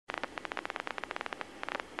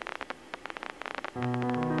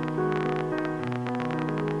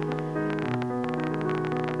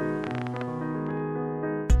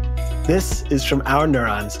This is From Our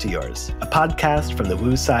Neurons to Yours, a podcast from the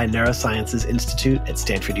Wu Tsai Neurosciences Institute at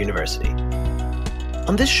Stanford University.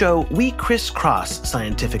 On this show, we crisscross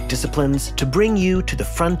scientific disciplines to bring you to the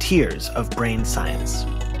frontiers of brain science.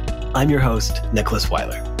 I'm your host, Nicholas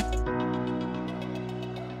Weiler.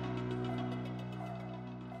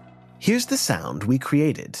 Here's the sound we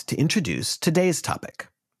created to introduce today's topic.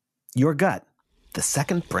 Your gut, the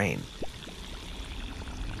second brain.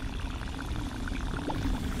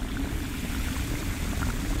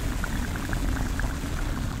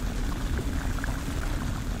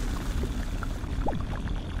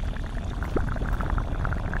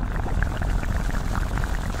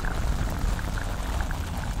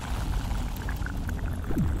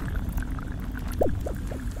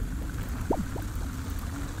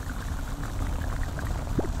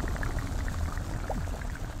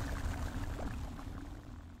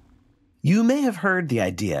 You may have heard the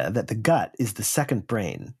idea that the gut is the second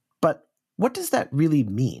brain, but what does that really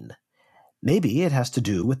mean? Maybe it has to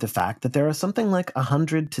do with the fact that there are something like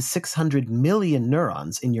 100 to 600 million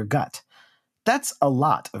neurons in your gut. That's a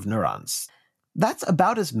lot of neurons. That's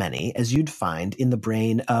about as many as you'd find in the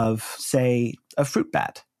brain of, say, a fruit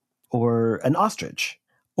bat, or an ostrich,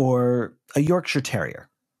 or a Yorkshire Terrier.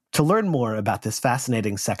 To learn more about this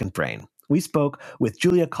fascinating second brain, we spoke with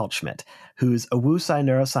Julia Kaltschmidt, who's a Wu Tsai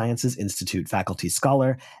Neurosciences Institute faculty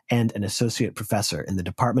scholar and an associate professor in the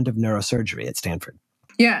Department of Neurosurgery at Stanford.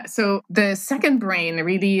 Yeah, so the second brain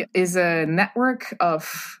really is a network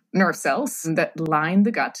of nerve cells that line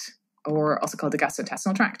the gut, or also called the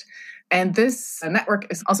gastrointestinal tract. And this network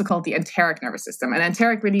is also called the enteric nervous system. And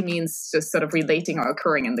enteric really means just sort of relating or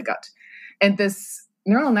occurring in the gut. And this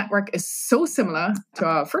neural network is so similar to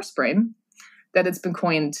our first brain that it's been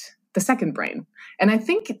coined the second brain. And I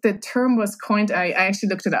think the term was coined, I actually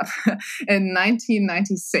looked it up, in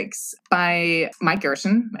 1996 by Mike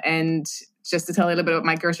Gershon. And just to tell you a little bit about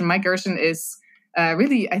Mike Gershon is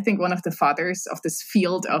really, I think, one of the fathers of this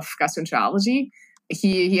field of gastroenterology.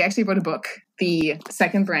 He actually wrote a book, The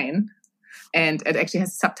Second Brain, and it actually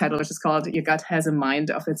has a subtitle which is called Your Gut Has a Mind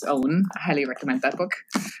of Its Own. I highly recommend that book.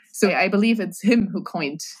 So I believe it's him who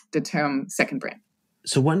coined the term second brain.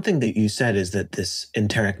 So one thing that you said is that this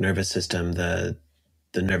enteric nervous system, the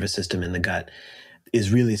nervous system in the gut,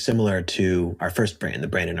 is really similar to our first brain, the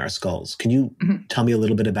brain in our skulls. Can you tell me a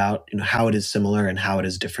little bit about how it is similar and how it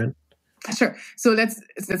is different? Sure. So let's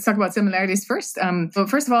talk about similarities first. So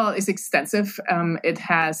first of all, it's extensive. It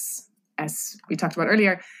has, as we talked about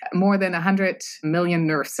earlier, more than 100 million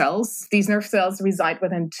nerve cells. These nerve cells reside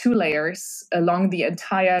within 2 layers along the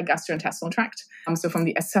entire gastrointestinal tract. So from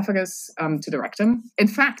the esophagus to the rectum. In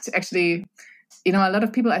fact, actually, a lot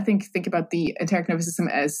of people, I think about the enteric nervous system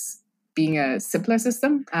as being a simpler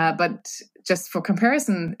system. But just for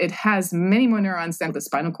comparison, it has many more neurons than the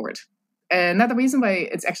spinal cord. Another reason why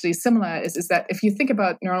it's actually similar is that if you think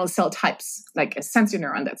about neural cell types, like a sensory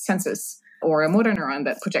neuron that senses, or a motor neuron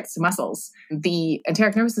that projects the muscles, the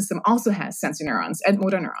enteric nervous system also has sensory neurons and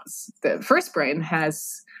motor neurons. The first brain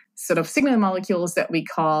has sort of signal molecules that we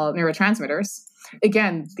call neurotransmitters.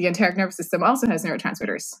 Again, the enteric nervous system also has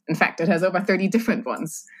neurotransmitters. In fact, it has over 30 different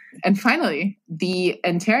ones. And finally, the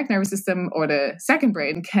enteric nervous system, or the second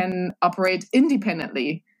brain, can operate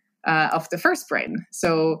independently of the first brain.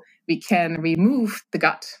 So we can remove the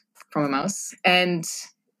gut from a mouse and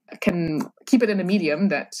can keep it in a medium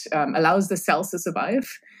that allows the cells to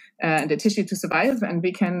survive and the tissue to survive. And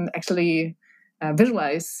we can actually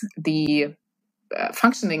visualize the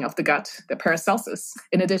functioning of the gut, the Paracelsus,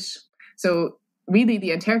 in a dish. So really,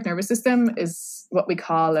 the enteric nervous system is what we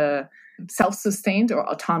call a self-sustained or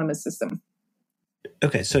autonomous system.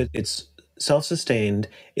 Okay, so it's self-sustained.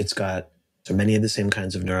 It's got so many of the same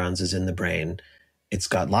kinds of neurons as in the brain. It's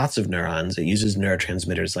got lots of neurons. It uses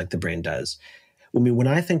neurotransmitters like the brain does. When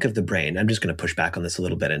I think of the brain, I'm just going to push back on this a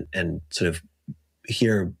little bit and sort of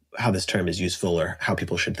hear how this term is useful or how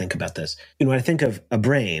people should think about this. When I think of a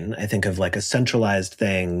brain, I think of like a centralized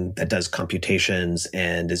thing that does computations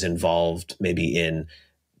and is involved maybe in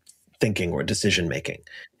thinking or decision making.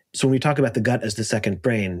 So when we talk about the gut as the second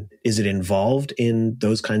brain, is it involved in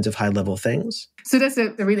those kinds of high-level things? So that's a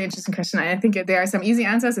really interesting question. I think there are some easy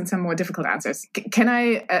answers and some more difficult answers. Can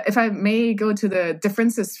I, if I may, go to the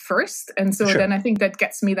differences first? And so Then I think that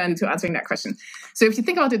gets me then to answering that question. So if you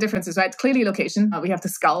think about the differences, right? Clearly location, we have the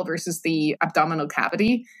skull versus the abdominal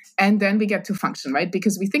cavity. And then we get to function, right?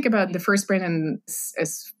 Because we think about the first brain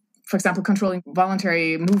as for example, controlling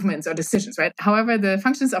voluntary movements or decisions, right? However, the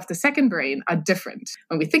functions of the second brain are different.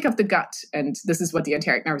 When we think of the gut, and this is what the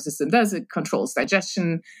enteric nervous system does, it controls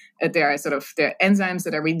digestion. There are enzymes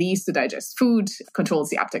that are released to digest food,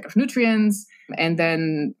 controls the uptake of nutrients, and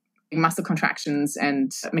then muscle contractions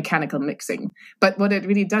and mechanical mixing. But what it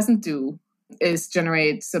really doesn't do is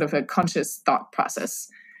generate sort of a conscious thought process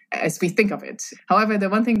as we think of it. However, the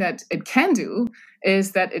one thing that it can do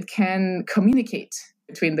is that it can communicate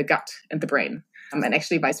between the gut and the brain, and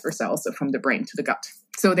actually vice versa, also from the brain to the gut.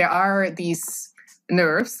 So there are these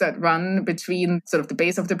nerves that run between sort of the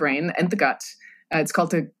base of the brain and the gut. It's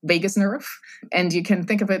called the vagus nerve. And you can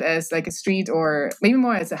think of it as like a street or maybe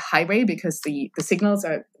more as a highway because the signals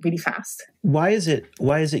are really fast. Why is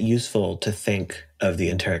it useful to think of the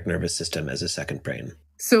enteric nervous system as a second brain?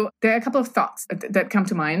 So there are a couple of thoughts that come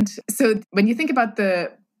to mind. So when you think about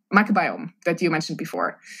the microbiome that you mentioned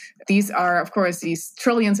before, these are, of course, these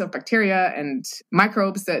trillions of bacteria and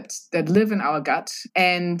microbes that live in our gut.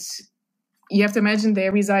 And you have to imagine they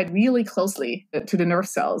reside really closely to the nerve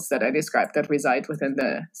cells that I described that reside within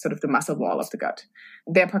the sort of the muscle wall of the gut.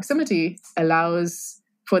 Their proximity allows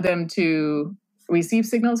for them to receive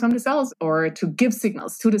signals from the cells or to give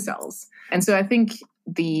signals to the cells. And so I think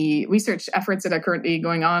the research efforts that are currently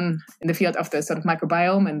going on in the field of the sort of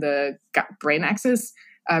microbiome and the gut-brain axis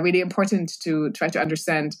are really important to try to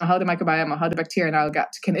understand how the microbiome or how the bacteria in our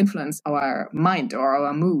gut can influence our mind or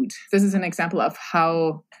our mood. This is an example of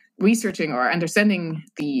how researching or understanding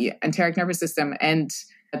the enteric nervous system and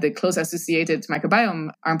the close associated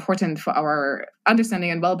microbiome are important for our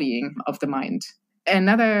understanding and well-being of the mind.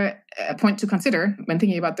 Another point to consider when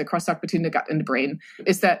thinking about the crosstalk between the gut and the brain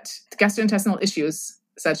is that gastrointestinal issues,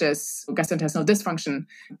 such as gastrointestinal dysfunction,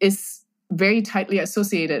 is very tightly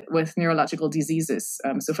associated with neurological diseases.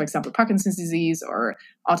 So, for example, Parkinson's disease or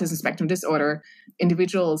autism spectrum disorder,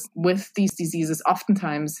 individuals with these diseases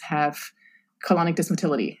oftentimes have colonic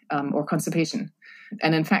dysmotility or constipation.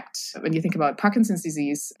 And in fact, when you think about Parkinson's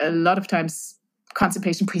disease, a lot of times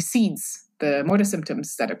constipation precedes the motor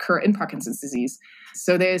symptoms that occur in Parkinson's disease.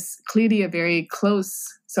 So there's clearly a very close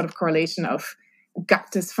sort of correlation of gut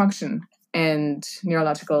dysfunction and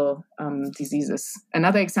neurological diseases.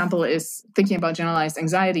 Another example is thinking about generalized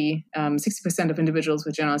anxiety. 60% of individuals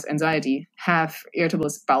with generalized anxiety have irritable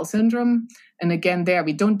bowel syndrome. And again, there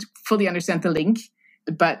we don't fully understand the link,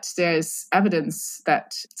 but there's evidence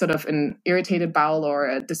that sort of an irritated bowel or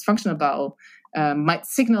a dysfunctional bowel might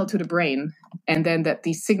signal to the brain, and then that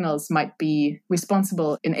these signals might be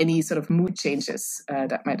responsible in any sort of mood changes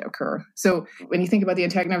that might occur. So when you think about the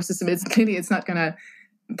enteric nervous system, it's not going to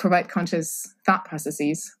provide conscious thought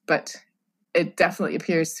processes, but it definitely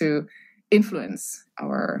appears to influence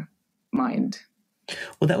our mind.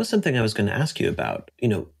 Well, that was something I was going to ask you about. You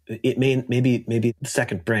know, it maybe the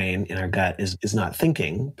second brain in our gut is not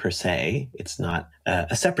thinking per se. It's not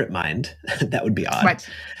a separate mind. That would be odd. Right.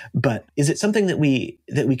 But is it something that we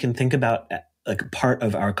can think about like part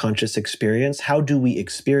of our conscious experience? How do we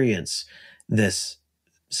experience this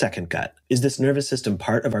second gut? Is this nervous system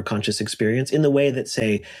part of our conscious experience in the way that,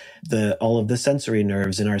 say, all of the sensory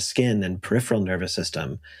nerves in our skin and peripheral nervous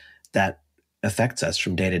system that affects us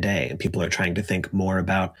from day to day? And people are trying to think more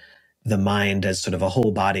about the mind as sort of a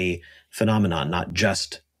whole body phenomenon, not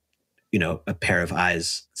just, a pair of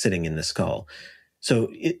eyes sitting in the skull. So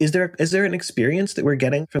is there an experience that we're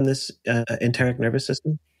getting from this enteric nervous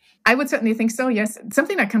system? I would certainly think so, yes.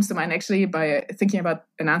 Something that comes to mind actually by thinking about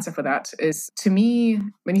an answer for that is, to me,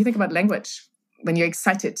 when you think about language, when you're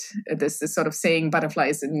excited, this sort of saying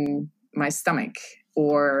butterflies in my stomach,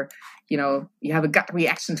 or, you have a gut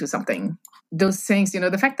reaction to something. Those sayings,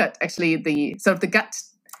 the fact that actually the gut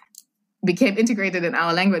became integrated in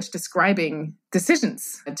our language describing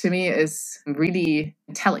decisions, to me is really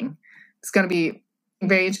telling. It's going to be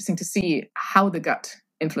very interesting to see how the gut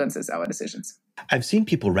influences our decisions. I've seen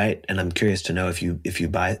people write, and I'm curious to know if you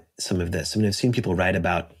buy some of this. I mean, I've seen people write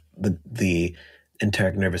about the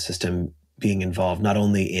enteric nervous system being involved not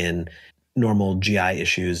only in normal GI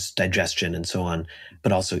issues, digestion, and so on,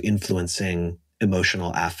 but also influencing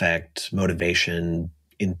emotional affect, motivation,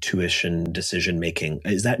 intuition, decision-making.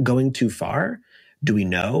 Is that going too far? Do we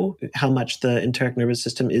know how much the enteric nervous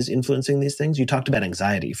system is influencing these things? You talked about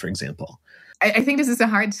anxiety, for example. I think this is a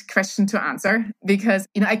hard question to answer because,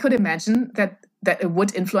 I could imagine that it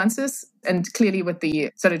would influence us. And clearly with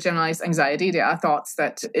the sort of generalized anxiety, there are thoughts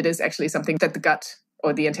that it is actually something that the gut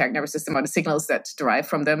or the enteric nervous system or the signals that derive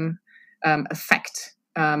from them affect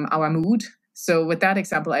our mood. So with that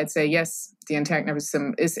example, I'd say, yes, the enteric nervous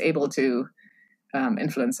system is able to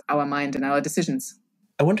influence our mind and our decisions.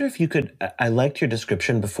 I wonder if you could, I liked your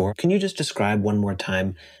description before. Can you just describe one more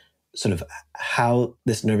time sort of how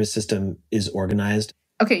this nervous system is organized?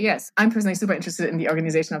 Okay, yes. I'm personally super interested in the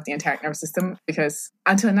organization of the enteric nervous system because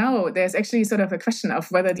until now, there's actually sort of a question of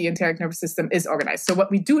whether the enteric nervous system is organized. So what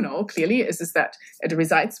we do know clearly is that it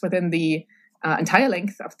resides within the entire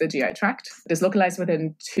length of the GI tract. It is localized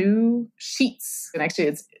within 2 sheets. And actually,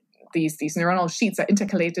 it's these neuronal sheets are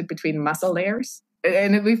intercalated between muscle layers.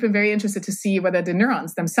 And we've been very interested to see whether the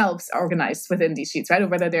neurons themselves are organized within these sheets, right? Or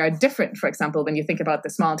whether they are different, for example, when you think about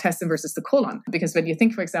the small intestine versus the colon. Because when you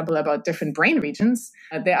think, for example, about different brain regions,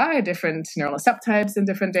 there are different neuronal subtypes in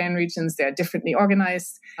different brain regions. They are differently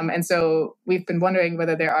organized. And so we've been wondering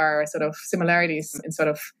whether there are sort of similarities in sort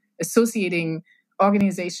of associating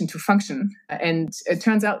organization to function. And it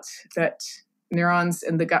turns out that neurons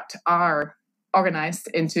in the gut are organized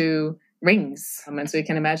into rings. And so you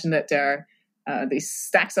can imagine that there are these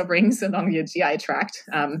stacks of rings along your GI tract.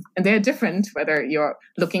 And they're different whether you're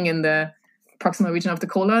looking in the proximal region of the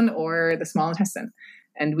colon or the small intestine.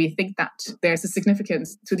 And we think that there's a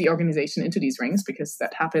significance to the organization into these rings because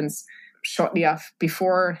that happens shortly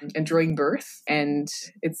before and during birth. And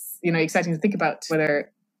it's exciting to think about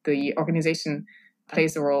whether the organization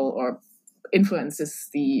plays a role or influences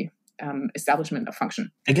the establishment of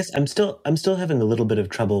function. I guess I'm still having a little bit of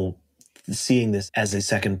trouble seeing this as a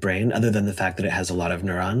second brain, other than the fact that it has a lot of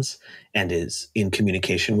neurons and is in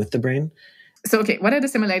communication with the brain. So, okay, what are the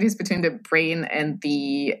similarities between the brain and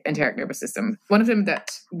the enteric nervous system? One of them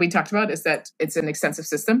that we talked about is that it's an extensive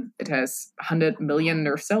system. It has 100 million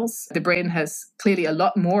nerve cells. The brain has clearly a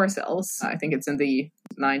lot more cells. I think it's in the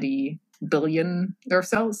 90 billion nerve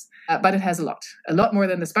cells, but it has a lot more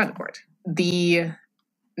than the spinal cord. The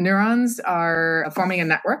neurons are forming a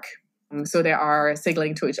network. So they are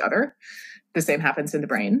signaling to each other. The same happens in the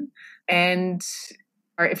brain. And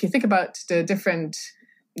if you think about the different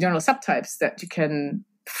neuronal subtypes that you can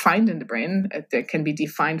find in the brain, they can be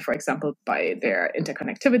defined, for example, by their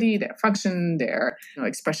interconnectivity, their function, their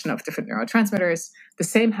expression of different neurotransmitters. The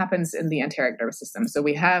same happens in the enteric nervous system. So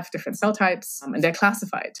we have different cell types, and they're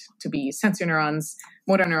classified to be sensory neurons,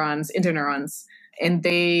 motor neurons, interneurons. And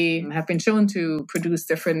they have been shown to produce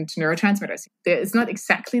different neurotransmitters. It's not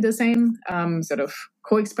exactly the same sort of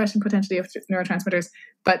co-expression potentially of neurotransmitters,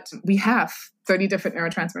 but we have 30 different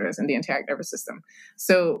neurotransmitters in the enteric nervous system.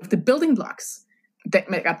 So the building blocks that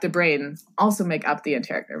make up the brain also make up the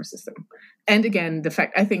enteric nervous system. And again,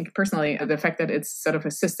 I think personally, the fact that it's sort of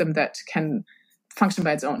a system that can function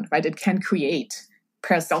by its own, right? It can create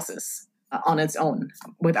peristalsis on its own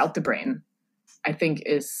without the brain, I think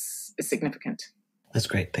is significant. That's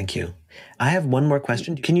great. Thank you. I have one more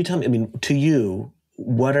question. Can you tell me, to you,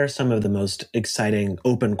 what are some of the most exciting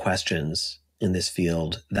open questions in this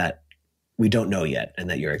field that we don't know yet and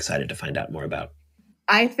that you're excited to find out more about?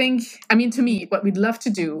 I think, to me, what we'd love to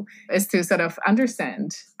do is to sort of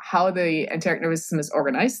understand how the enteric nervous system is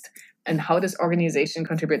organized and how this organization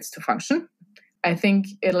contributes to function. I think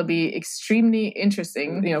it'll be extremely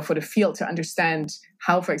interesting, for the field to understand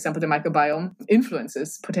how, for example, the microbiome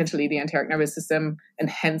influences potentially the enteric nervous system, and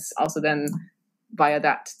hence also then via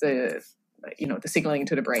that the signaling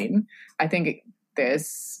to the brain. I think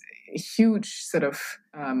there's a huge sort of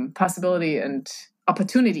possibility and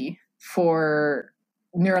opportunity for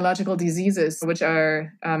neurological diseases which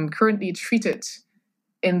are currently treated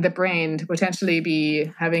in the brain to potentially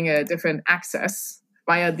be having a different access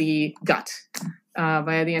via the gut,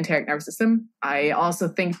 via the enteric nervous system. I also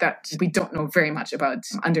think that we don't know very much about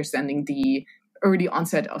understanding the early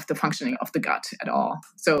onset of the functioning of the gut at all.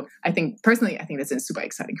 So I think that's a super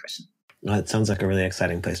exciting question. Well, it sounds like a really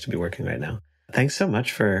exciting place to be working right now. Thanks so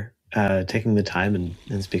much for taking the time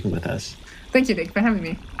and speaking with us. Thank you, Dick, for having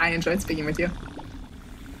me. I enjoyed speaking with you.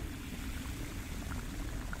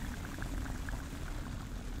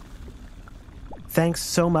 Thanks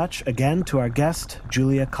so much again to our guest,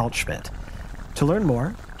 Julia Kaltschmidt. To learn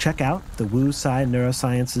more, check out the Wu Tsai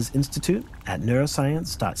Neurosciences Institute at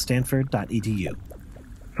neuroscience.stanford.edu.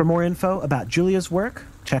 For more info about Julia's work,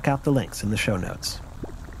 check out the links in the show notes.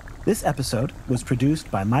 This episode was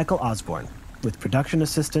produced by Michael Osborne, with production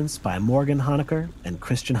assistance by Morgan Honecker and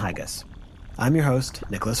Christian Hygas. I'm your host,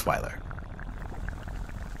 Nicholas Weiler.